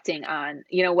reflecting on,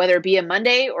 whether it be a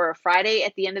Monday or a Friday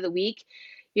at the end of the week.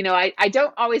 I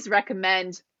don't always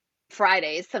recommend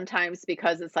Fridays sometimes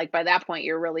because it's like by that point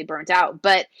you're really burnt out.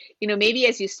 But, maybe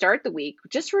as you start the week,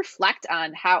 just reflect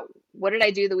on what did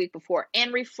I do the week before,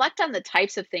 and reflect on the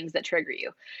types of things that trigger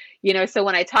you. So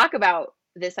when I talk about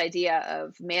this idea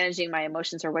of managing my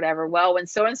emotions or whatever, well, when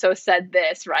so-and-so said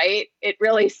this, right, it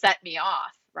really set me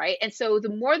off. Right. And so the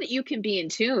more that you can be in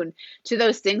tune to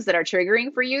those things that are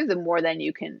triggering for you, the more then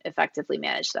you can effectively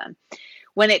manage them.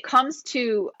 When it comes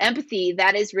to empathy,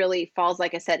 that is really falls,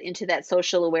 like I said, into that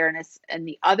social awareness and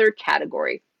the other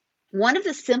category. One of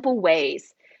the simple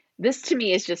ways, this to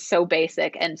me is just so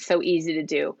basic and so easy to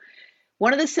do.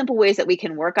 One of the simple ways that we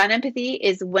can work on empathy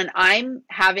is when I'm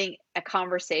having a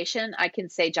conversation, I can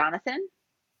say, Jonathan,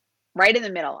 right in the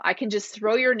middle. I can just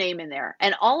throw your name in there.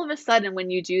 And all of a sudden,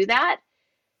 when you do that,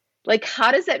 like,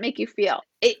 how does that make you feel?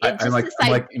 I'm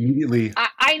like immediately.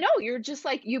 I know, you're just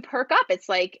like, you perk up. It's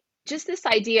like, just this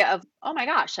idea of, oh my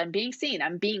gosh, I'm being seen,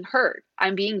 I'm being heard,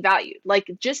 I'm being valued. Like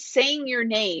just saying your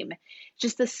name,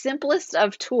 just the simplest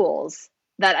of tools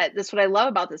that's what I love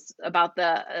about this, about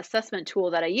the assessment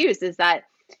tool that I use, is that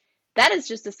is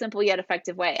just a simple yet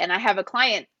effective way. And I have a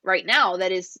client right now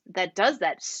that does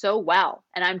that so well.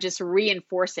 And I'm just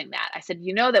reinforcing that. I said,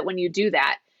 you know, that when you do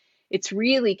that, it's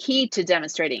really key to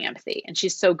demonstrating empathy. And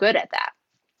she's so good at that.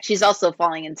 She's also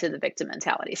falling into the victim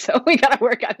mentality. So we got to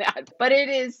work on that. But it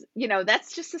is, you know,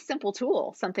 that's just a simple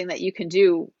tool, something that you can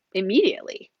do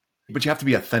immediately. But you have to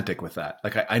be authentic with that.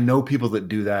 Like I know people that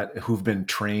do that who've been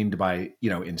trained by, you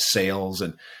know, in sales.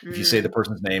 And if you say the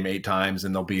person's name 8 times,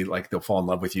 and they'll fall in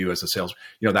love with you as a sales,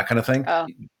 you know, that kind of thing. Oh.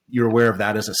 You're aware of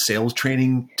that as a sales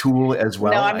training tool as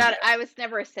well? No, I'm not. I was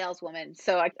never a saleswoman,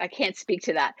 so I can't speak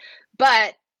to that.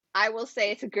 But I will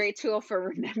say it's a great tool for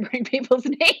remembering people's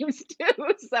names too.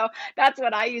 So that's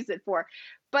what I use it for.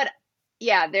 But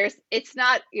yeah, it's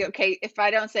not, okay, if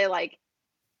I don't say, like,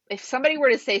 if somebody were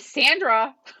to say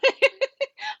Sandra,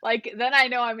 like, then I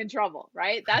know I'm in trouble,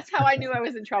 right? That's how I knew I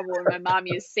was in trouble, when my mom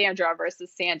used Sandra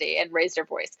versus Sandy and raised her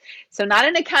voice. So not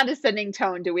in a condescending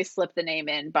tone do we slip the name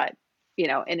in, but, you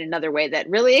know, in another way that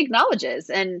really acknowledges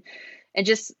and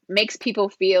just makes people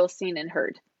feel seen and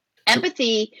heard.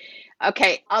 Empathy.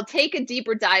 Okay, I'll take a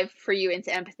deeper dive for you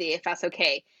into empathy, if that's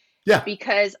okay. Yeah.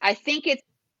 Because I think it's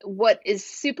what is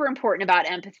super important about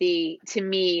empathy to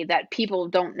me that people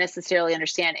don't necessarily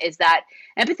understand is that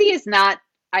empathy is not,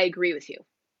 I agree with you.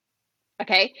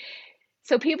 Okay.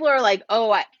 So people are like,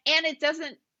 oh, and it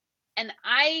doesn't, and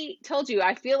I told you,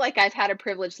 I feel like I've had a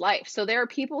privileged life. So there are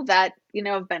people that, you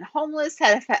know, have been homeless,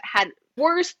 have had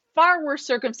far worse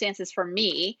circumstances for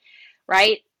me.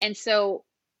 Right. And so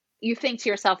you think to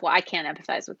yourself, well, I can't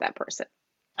empathize with that person.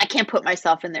 I can't put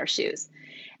myself in their shoes.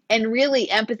 And really,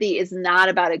 empathy is not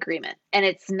about agreement. And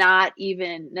it's not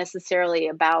even necessarily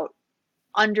about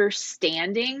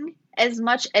understanding as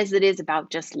much as it is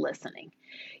about just listening.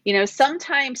 You know,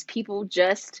 sometimes people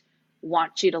just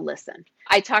want you to listen.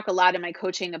 I talk a lot in my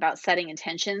coaching about setting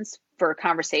intentions for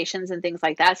conversations and things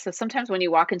like that. So sometimes when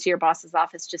you walk into your boss's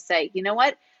office, just say, you know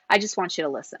what? I just want you to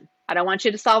listen. I don't want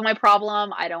you to solve my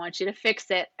problem. I don't want you to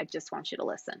fix it. I just want you to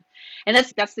listen. And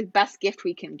that's the best gift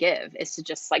we can give, is to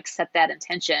just, like, set that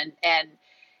intention and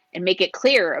make it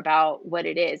clear about what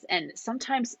it is. And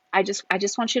sometimes I just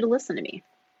want you to listen to me,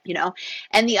 you know?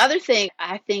 And the other thing,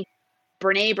 I think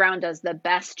Brené Brown does the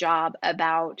best job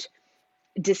about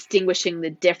distinguishing the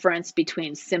difference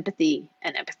between sympathy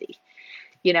and empathy.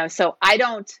 You know, so I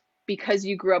don't, because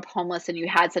you grew up homeless and you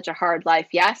had such a hard life,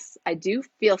 yes, I do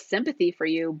feel sympathy for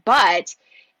you, but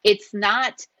it's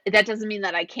not, that doesn't mean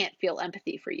that I can't feel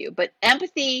empathy for you. But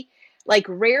empathy, like,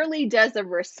 rarely does a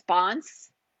response,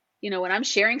 you know, when I'm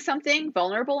sharing something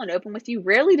vulnerable and open with you,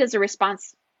 rarely does a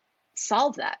response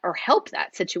solve that or help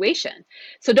that situation.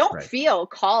 So don't feel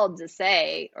called to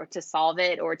say or to solve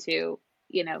it or to,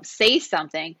 you know, say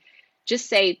something. Just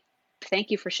say,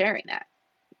 thank you for sharing that.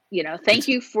 You know, thank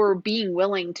you for being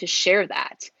willing to share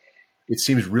that. It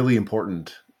seems really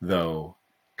important, though,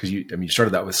 because you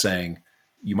started that with saying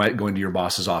you might go into your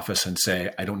boss's office and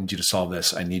say, I don't need you to solve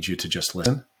this. I need you to just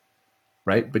listen.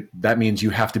 Right. But that means you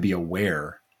have to be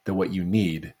aware that what you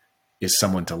need is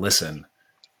someone to listen,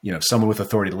 you know, someone with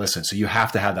authority to listen. So you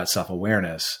have to have that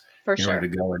self-awareness in order to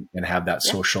go and have that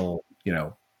social, you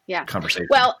know, conversation.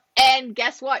 Well, and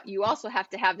guess what? You also have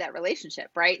to have that relationship,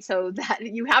 right? So that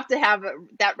you have to have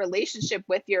that relationship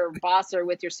with your boss or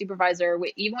with your supervisor,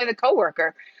 even with a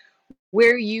coworker,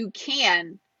 where you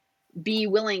can be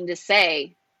willing to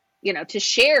say, you know, to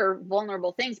share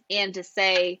vulnerable things and to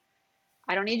say,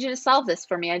 I don't need you to solve this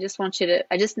for me. I just want you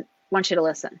to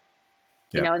listen.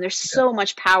 You know, and there's so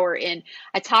much power in,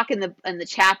 I talk in the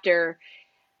chapter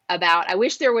about, I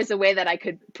wish there was a way that I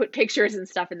could put pictures and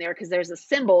stuff in there, because there's a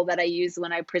symbol that I use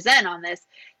when I present on this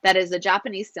that is a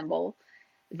Japanese symbol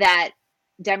that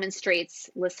demonstrates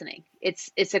listening.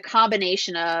 It's a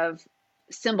combination of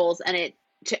symbols, and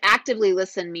to actively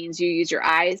listen means you use your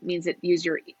eyes, means you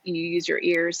use your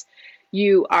ears.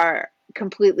 You are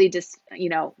completely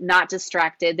not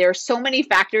distracted. There are so many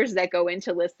factors that go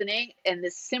into listening, and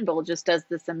this symbol just does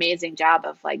this amazing job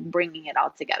of, like, bringing it all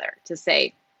together to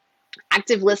say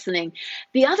active listening.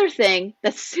 The other thing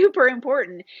that's super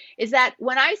important is that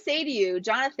when I say to you,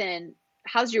 Jonathan,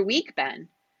 how's your week been?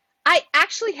 I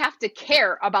actually have to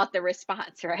care about the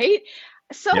response, right?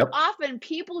 So often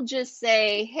people just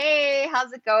say, hey,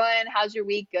 how's it going? How's your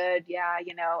week? Good. Yeah,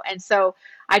 you know. And so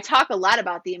I talk a lot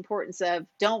about the importance of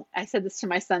I said this to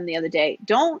my son the other day,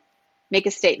 don't make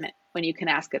a statement when you can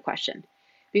ask a question.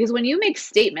 Because when you make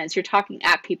statements, you're talking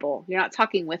at people, you're not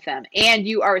talking with them, and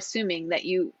you are assuming that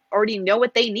you already know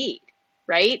what they need,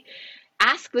 right?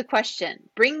 Ask the question,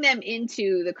 bring them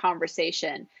into the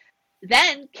conversation.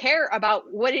 then care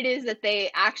about what it is that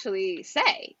they actually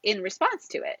say in response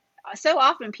to it. So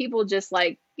often people just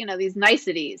like, these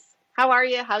niceties. How are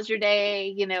you? How's your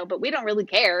day? But we don't really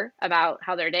care about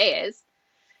how their day is.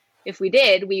 If we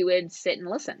did, we would sit and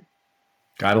listen.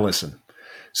 Gotta listen.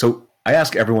 So I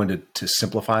ask everyone to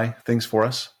simplify things for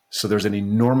us. So there's an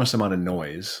enormous amount of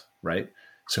noise, right?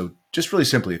 So just really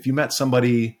simply, if you met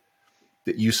somebody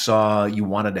that you saw you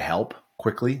wanted to help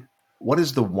quickly, what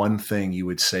is the one thing you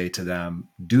would say to them?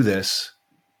 Do this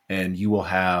and you will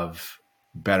have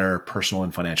better personal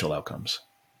and financial outcomes.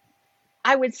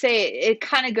 I would say it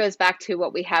kind of goes back to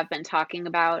what we have been talking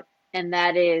about, and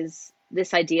that is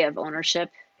this idea of ownership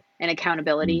and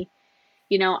accountability.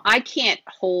 I can't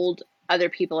hold other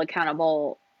people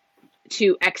accountable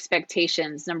to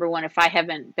expectations. Number one, if I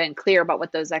haven't been clear about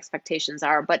what those expectations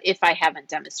are, but if I haven't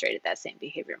demonstrated that same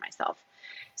behavior myself.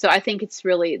 So I think it's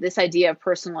really this idea of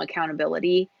personal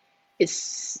accountability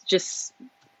is just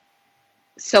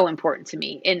so important to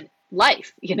me in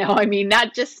life,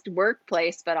 not just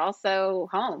workplace, but also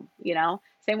home,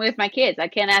 same way with my kids. I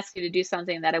can't ask you to do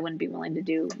something that I wouldn't be willing to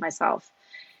do myself.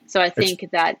 So I think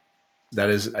that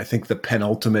is, I think, the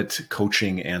penultimate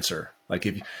coaching answer. Like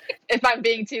if I'm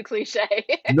being too cliche.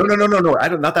 No. I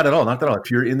don't, not that at all. Not that at all. If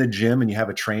you're in the gym and you have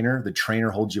a trainer, the trainer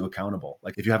holds you accountable.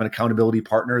 Like if you have an accountability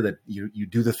partner that you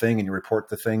do the thing and you report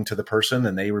the thing to the person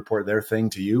and they report their thing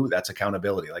to you, that's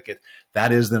accountability.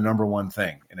 That is the number one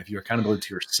thing. And if you're accountable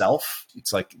to yourself,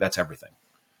 it's like, that's everything.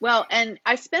 Well, and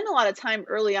I spend a lot of time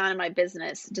early on in my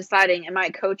business deciding, am I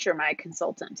a coach or am I a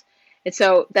consultant? And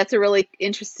so that's a really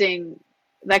interesting,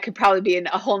 that could probably be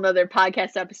a whole nother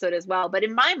podcast episode as well. But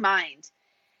in my mind,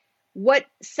 what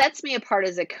sets me apart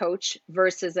as a coach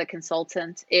versus a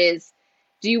consultant is,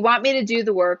 do you want me to do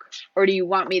the work or do you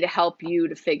want me to help you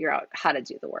to figure out how to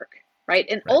do the work? Right.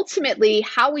 And ultimately,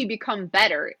 how we become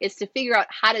better is to figure out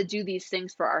how to do these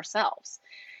things for ourselves.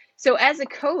 So as a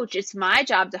coach, it's my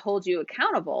job to hold you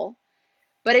accountable,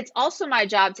 but it's also my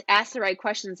job to ask the right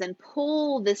questions and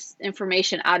pull this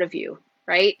information out of you.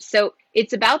 Right. So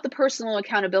it's about the personal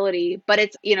accountability, but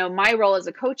it's, my role as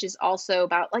a coach is also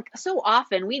about, so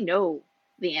often we know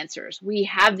the answers. We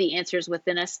have the answers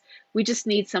within us. We just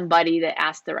need somebody to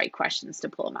ask the right questions to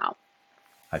pull them out.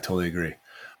 I totally agree.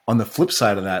 On the flip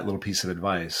side of that little piece of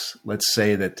advice, let's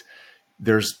say that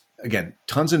there's, again,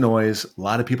 tons of noise, a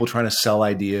lot of people trying to sell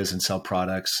ideas and sell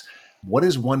products. What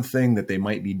is one thing that they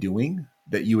might be doing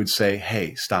that you would say,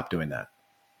 hey, stop doing that?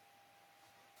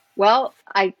 Well,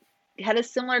 I had a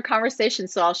similar conversation,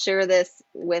 so I'll share this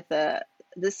with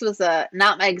this was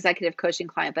not my executive coaching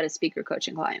client, but a speaker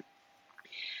coaching client.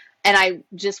 And I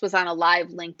just was on a live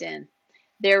LinkedIn.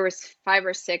 There was 5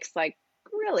 or 6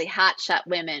 really hotshot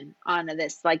women onto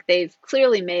this, they've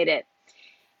clearly made it.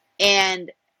 And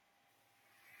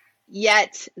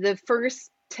yet the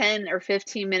first 10 or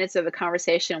 15 minutes of the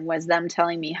conversation was them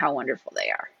telling me how wonderful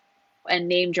they are and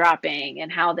name dropping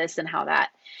and how this and how that.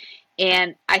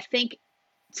 And I think,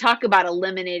 talk about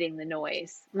eliminating the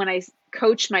noise. When I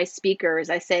coach my speakers,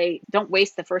 I say, don't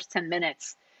waste the first 10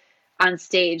 minutes on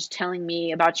stage telling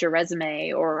me about your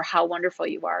resume or how wonderful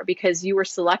you are, because you were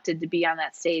selected to be on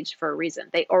that stage for a reason.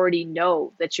 They already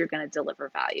know that you're going to deliver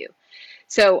value.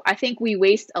 So I think we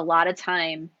waste a lot of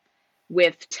time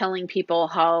with telling people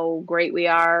how great we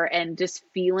are and just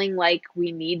feeling like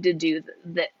we need to do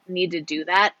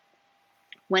that,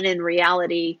 when in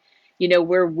reality,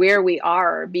 we're where we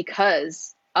are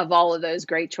because of all of those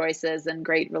great choices and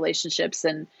great relationships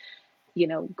and,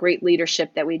 great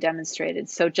leadership that we demonstrated.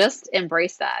 So just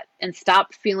embrace that and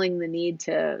stop feeling the need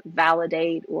to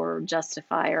validate or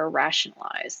justify or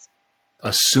rationalize.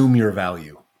 Assume your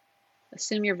value.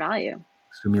 Assume your value.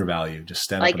 Assume your value. Just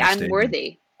stand up. I'm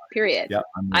worthy. Period. Yeah,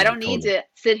 I don't need to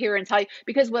sit here and tell you,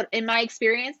 because in my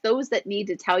experience, those that need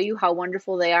to tell you how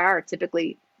wonderful they are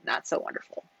typically not so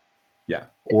wonderful. Yeah.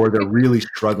 Or they're really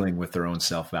struggling with their own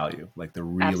self-value. They're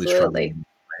really struggling.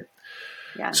 Right?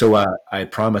 Yeah. So I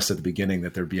promised at the beginning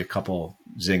that there'd be a couple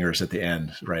zingers at the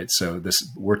end, right? So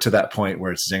we're to that point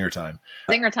where it's zinger time.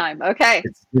 Zinger time. Okay.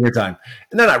 It's zinger time.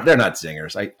 And they're not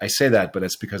zingers. I say that, but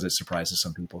it's because it surprises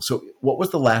some people. So what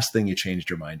was the last thing you changed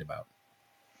your mind about?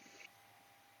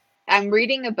 I'm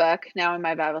reading a book now in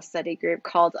my Bible study group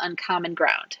called Uncommon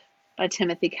Ground by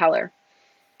Timothy Keller.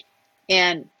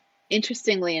 And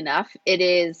interestingly enough,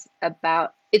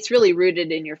 it's really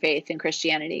rooted in your faith in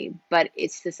Christianity, but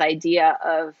it's this idea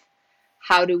of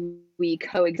how do we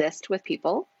coexist with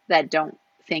people that don't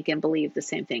think and believe the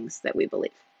same things that we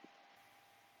believe.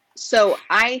 So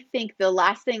I think the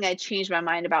last thing I changed my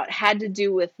mind about had to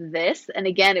do with this. And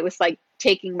again, it was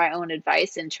taking my own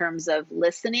advice in terms of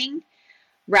listening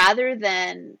rather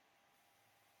than,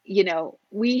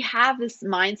 we have this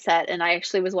mindset, and I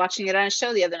actually was watching it on a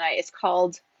show the other night.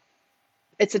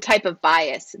 It's a type of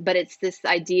bias, but it's this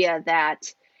idea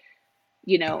that,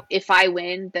 if I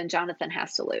win, then Jonathan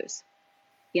has to lose,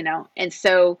 And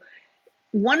so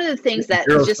one of the things that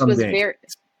just was very,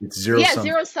 it's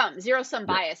zero sum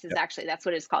bias is actually, that's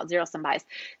what it's called, zero sum bias.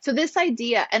 So this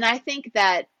idea, and I think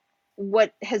that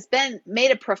what has made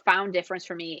a profound difference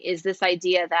for me is this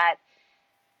idea that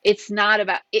it's not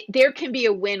about it. There can be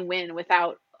a win-win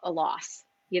without a loss,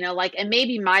 and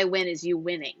maybe my win is you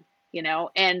winning,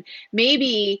 and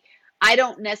maybe I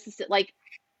don't necessarily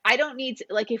I don't need to,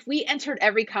 if we entered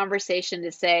every conversation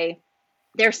to say,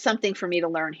 there's something for me to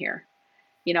learn here.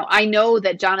 I know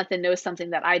that Jonathan knows something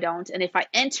that I don't. And if I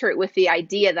enter it with the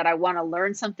idea that I want to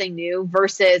learn something new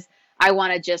versus I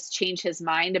want to just change his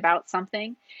mind about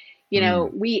something,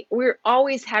 we're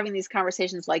always having these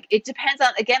conversations. It depends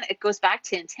on, again, it goes back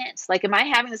to intent. Am I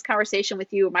having this conversation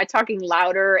with you? Am I talking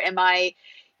louder? Am I,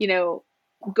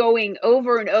 going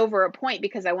over and over a point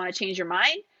because I want to change your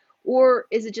mind? Or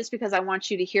is it just because I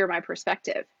want you to hear my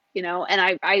perspective? And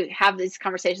I have these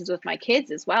conversations with my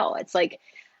kids as well. It's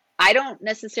I don't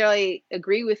necessarily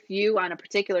agree with you on a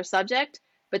particular subject,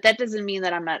 but that doesn't mean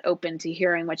that I'm not open to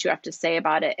hearing what you have to say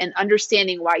about it and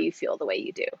understanding why you feel the way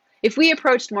you do. If we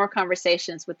approached more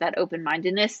conversations with that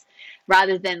open-mindedness,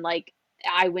 rather than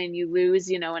I win, you lose,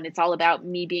 and it's all about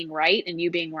me being right and you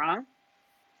being wrong,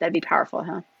 that'd be powerful,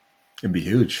 huh? It'd be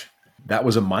huge. That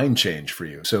was a mind change for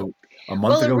you. So a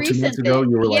month ago, 2 months ago,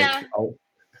 you were oh.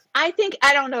 I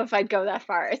don't know if I'd go that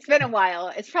far. It's been a while.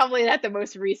 It's probably not the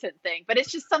most recent thing, but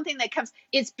it's just something that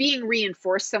it's being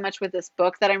reinforced so much with this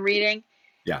book that I'm reading.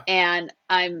 Yeah. And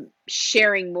I'm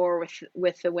sharing more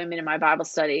with the women in my Bible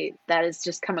study that has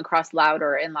just come across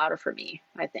louder and louder for me,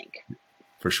 I think.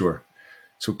 For sure.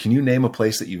 So can you name a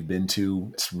place that you've been to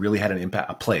that's really had an impact,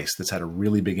 a place that's had a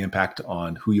really big impact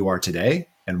on who you are today?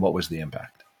 And what was the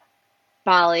impact?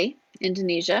 Bali,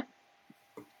 Indonesia.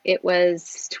 It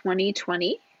was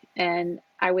 2020. And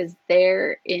I was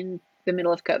there in the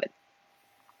middle of COVID.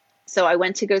 So I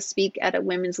went to go speak at a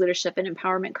women's leadership and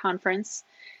empowerment conference.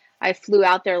 I flew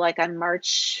out there on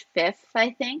March 5th,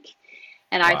 I think.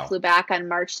 And I flew back on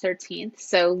March 13th.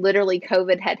 So literally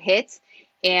COVID had hit.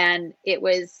 And it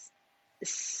was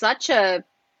such a,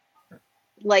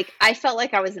 I felt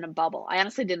like I was in a bubble. I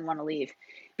honestly didn't want to leave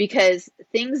because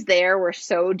things there were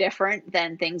so different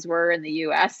than things were in the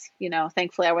US.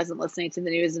 Thankfully I wasn't listening to the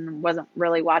news and wasn't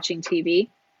really watching TV.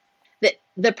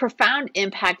 The profound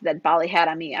impact that Bali had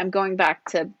on me, I'm going back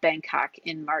to Bangkok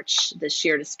in March this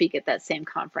year to speak at that same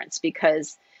conference,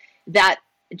 because that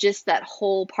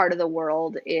whole part of the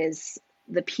world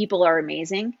the people are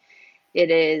amazing. It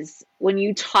is, when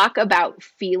you talk about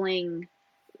feeling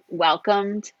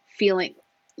welcomed, feeling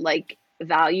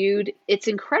valued, it's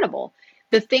incredible.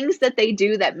 The things that they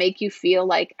do that make you feel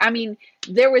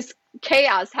there was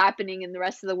chaos happening in the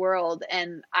rest of the world,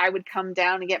 and I would come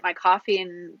down and get my coffee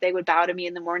and they would bow to me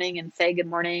in the morning and say good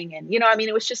morning. And,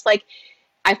 it was just I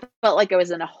felt like I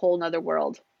was in a whole nother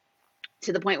world,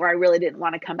 to the point where I really didn't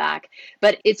want to come back.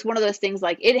 But it's one of those things,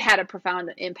 it had a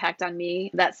profound impact on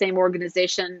me. That same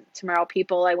organization, Tomorrow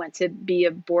People, I went to be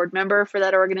a board member for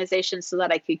that organization so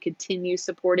that I could continue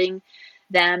supporting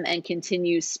them and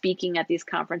continue speaking at these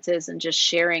conferences and just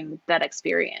sharing that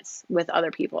experience with other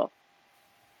people.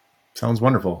 Sounds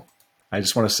wonderful. I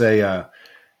just want to say,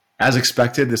 as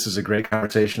expected, this is a great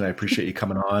conversation. I appreciate you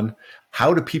coming on.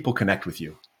 How do people connect with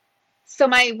you? So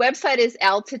my website is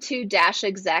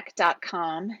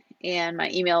altitude-exec.com, and my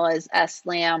email is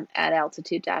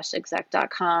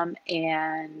slam@altitude-exec.com.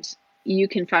 And you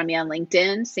can find me on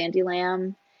LinkedIn, Sandy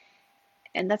Lam.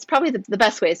 And that's probably the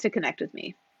best ways to connect with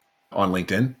me. On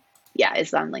LinkedIn? Yeah,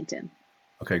 it's on LinkedIn.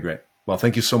 Okay, great. Well,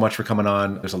 thank you so much for coming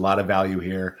on. There's a lot of value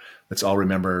here. Let's all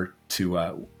remember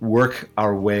to work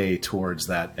our way towards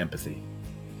that empathy.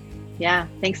 Yeah,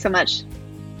 thanks so much.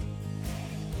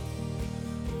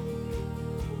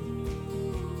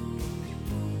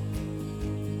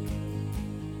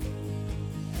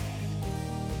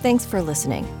 Thanks for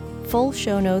listening. Full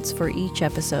show notes for each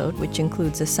episode, which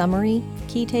includes a summary,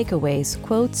 key takeaways,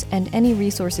 quotes, and any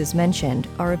resources mentioned,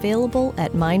 are available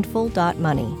at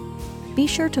mindful.money. Be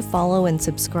sure to follow and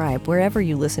subscribe wherever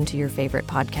you listen to your favorite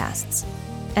podcasts.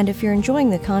 And if you're enjoying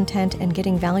the content and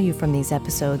getting value from these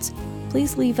episodes,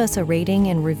 please leave us a rating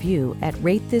and review at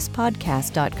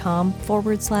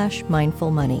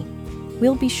ratethispodcast.com/mindfulmoney.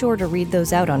 We'll be sure to read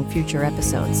those out on future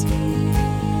episodes.